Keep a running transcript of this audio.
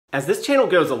As this channel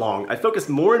goes along, I focus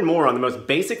more and more on the most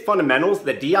basic fundamentals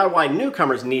that DIY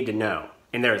newcomers need to know.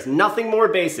 And there is nothing more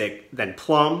basic than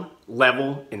plumb,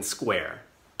 level, and square.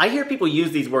 I hear people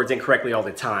use these words incorrectly all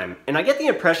the time, and I get the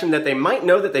impression that they might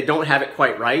know that they don't have it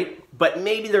quite right, but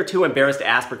maybe they're too embarrassed to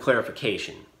ask for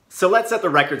clarification. So let's set the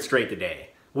record straight today.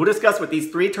 We'll discuss what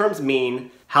these three terms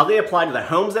mean, how they apply to the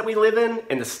homes that we live in,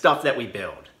 and the stuff that we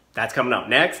build. That's coming up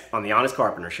next on The Honest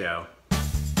Carpenter Show.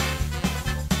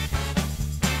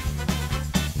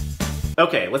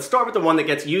 Okay, let's start with the one that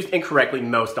gets used incorrectly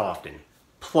most often.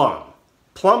 Plumb.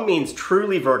 Plumb means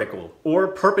truly vertical, or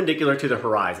perpendicular to the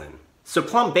horizon. So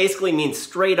plumb basically means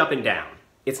straight up and down.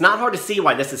 It's not hard to see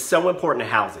why this is so important to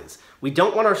houses. We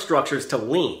don't want our structures to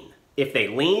lean. If they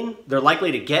lean, they're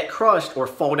likely to get crushed or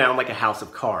fall down like a house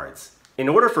of cards. In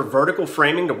order for vertical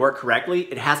framing to work correctly,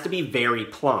 it has to be very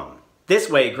plumb. This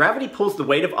way, gravity pulls the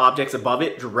weight of objects above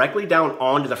it directly down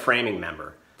onto the framing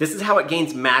member. This is how it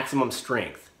gains maximum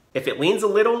strength. If it leans a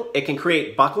little, it can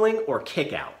create buckling or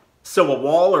kickout. So a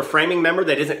wall or framing member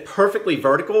that isn't perfectly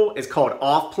vertical is called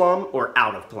off plumb or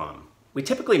out of plumb. We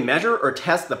typically measure or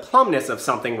test the plumbness of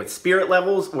something with spirit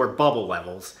levels or bubble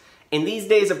levels. And these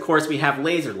days, of course, we have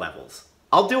laser levels.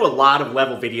 I'll do a lot of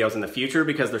level videos in the future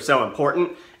because they're so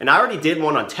important, and I already did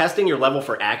one on testing your level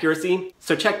for accuracy,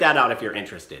 so check that out if you're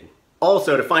interested.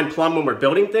 Also, to find plumb when we're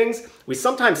building things, we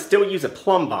sometimes still use a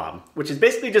plumb bob, which is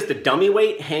basically just a dummy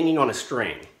weight hanging on a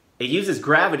string. It uses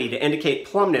gravity to indicate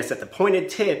plumbness at the pointed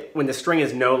tip when the string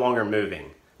is no longer moving.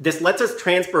 This lets us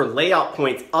transfer layout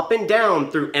points up and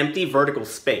down through empty vertical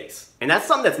space. And that's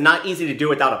something that's not easy to do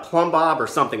without a plumb bob or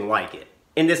something like it.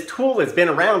 And this tool has been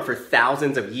around for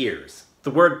thousands of years.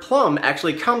 The word plumb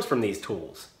actually comes from these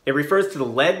tools. It refers to the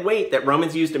lead weight that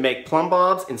Romans used to make plumb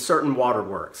bobs in certain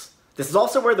waterworks. This is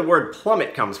also where the word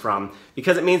plummet comes from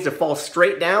because it means to fall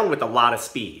straight down with a lot of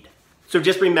speed. So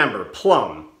just remember,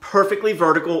 plumb, perfectly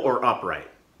vertical or upright.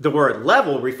 The word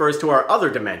level refers to our other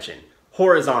dimension,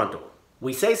 horizontal.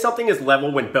 We say something is level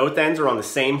when both ends are on the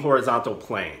same horizontal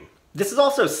plane. This is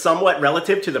also somewhat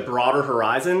relative to the broader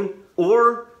horizon,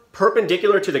 or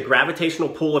perpendicular to the gravitational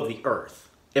pull of the Earth.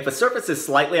 If a surface is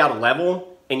slightly out of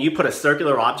level, and you put a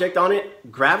circular object on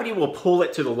it, gravity will pull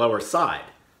it to the lower side.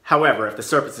 However, if the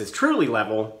surface is truly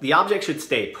level, the object should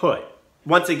stay put.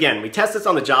 Once again, we test this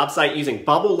on the job site using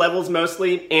bubble levels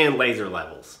mostly and laser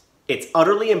levels. It's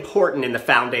utterly important in the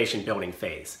foundation building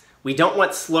phase. We don't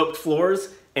want sloped floors,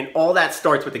 and all that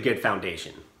starts with a good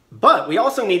foundation. But we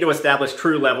also need to establish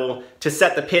true level to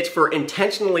set the pitch for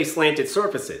intentionally slanted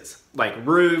surfaces, like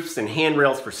roofs and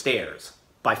handrails for stairs.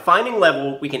 By finding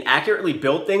level, we can accurately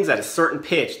build things at a certain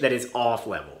pitch that is off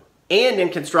level. And in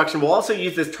construction, we'll also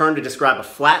use this term to describe a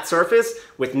flat surface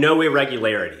with no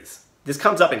irregularities. This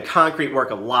comes up in concrete work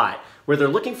a lot, where they're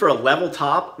looking for a level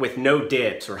top with no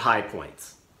dips or high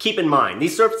points. Keep in mind,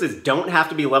 these surfaces don't have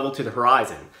to be level to the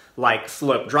horizon, like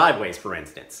sloped driveways for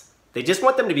instance. They just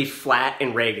want them to be flat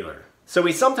and regular. So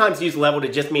we sometimes use level to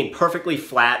just mean perfectly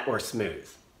flat or smooth.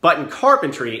 But in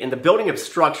carpentry, in the building of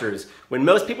structures, when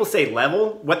most people say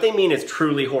level, what they mean is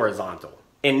truly horizontal.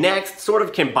 And next, sort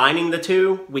of combining the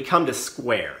two, we come to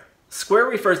square. Square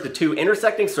refers to two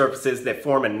intersecting surfaces that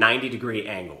form a 90-degree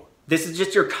angle. This is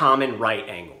just your common right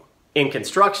angle. In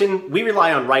construction, we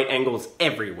rely on right angles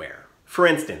everywhere. For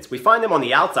instance, we find them on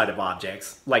the outside of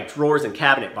objects, like drawers and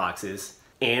cabinet boxes,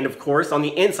 and of course on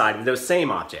the inside of those same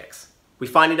objects. We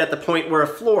find it at the point where a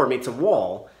floor meets a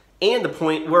wall, and the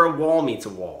point where a wall meets a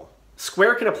wall.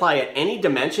 Square can apply at any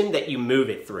dimension that you move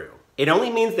it through. It only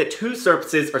means that two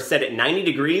surfaces are set at 90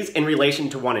 degrees in relation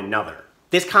to one another.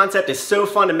 This concept is so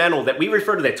fundamental that we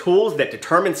refer to the tools that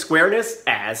determine squareness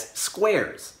as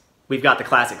squares. We've got the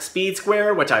classic speed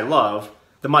square, which I love,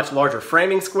 the much larger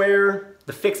framing square,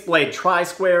 the fixed blade Try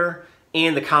Square,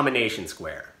 and the combination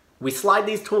square. We slide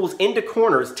these tools into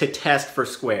corners to test for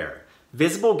square.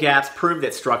 Visible gaps prove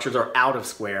that structures are out of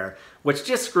square, which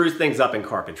just screws things up in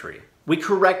carpentry. We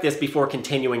correct this before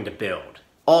continuing to build.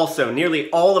 Also, nearly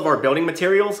all of our building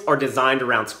materials are designed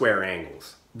around square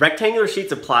angles. Rectangular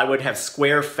sheets of plywood have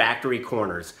square factory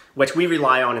corners, which we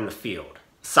rely on in the field.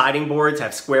 Siding boards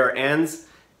have square ends,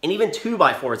 and even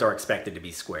 2x4s are expected to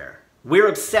be square. We're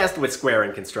obsessed with square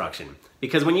in construction,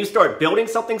 because when you start building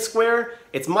something square,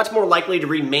 it's much more likely to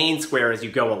remain square as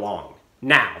you go along.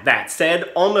 Now, that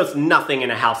said, almost nothing in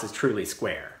a house is truly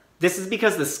square. This is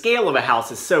because the scale of a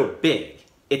house is so big.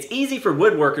 It's easy for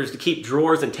woodworkers to keep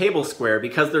drawers and tables square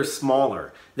because they're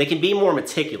smaller. They can be more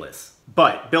meticulous.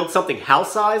 But build something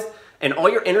house-sized, and all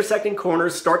your intersecting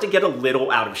corners start to get a little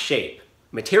out of shape.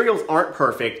 Materials aren't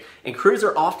perfect, and crews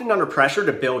are often under pressure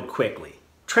to build quickly.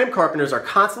 Trim carpenters are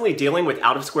constantly dealing with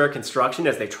out-of-square construction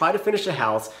as they try to finish a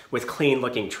house with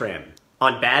clean-looking trim.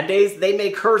 On bad days, they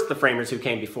may curse the framers who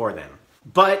came before them.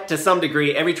 But to some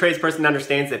degree, every tradesperson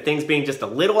understands that things being just a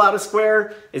little out of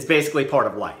square is basically part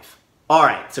of life.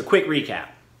 Alright, so quick recap.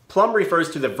 Plumb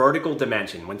refers to the vertical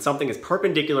dimension when something is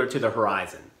perpendicular to the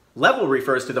horizon. Level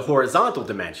refers to the horizontal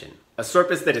dimension, a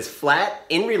surface that is flat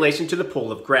in relation to the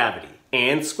pull of gravity.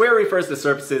 And square refers to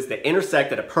surfaces that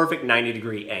intersect at a perfect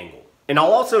 90-degree angle. And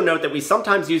I'll also note that we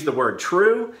sometimes use the word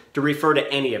true to refer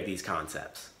to any of these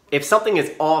concepts. If something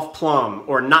is off plumb,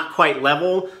 or not quite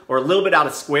level, or a little bit out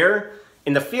of square,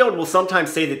 in the field we'll sometimes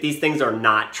say that these things are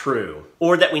not true,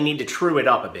 or that we need to true it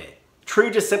up a bit. True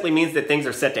just simply means that things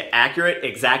are set to accurate,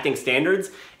 exacting standards,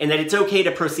 and that it's okay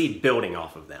to proceed building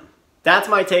off of them. That's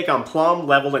my take on plumb,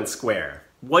 level, and square.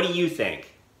 What do you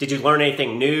think? Did you learn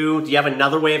anything new? Do you have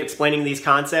another way of explaining these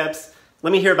concepts?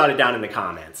 Let me hear about it down in the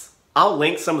comments. I'll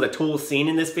link some of the tools seen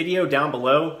in this video down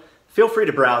below. Feel free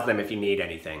to browse them if you need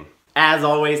anything. As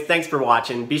always, thanks for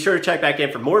watching. Be sure to check back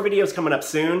in for more videos coming up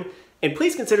soon. And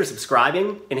please consider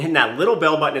subscribing and hitting that little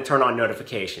bell button to turn on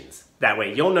notifications. That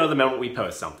way you'll know the moment we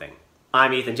post something.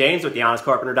 I'm Ethan James with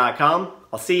TheHonestCarpenter.com.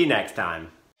 I'll see you next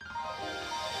time.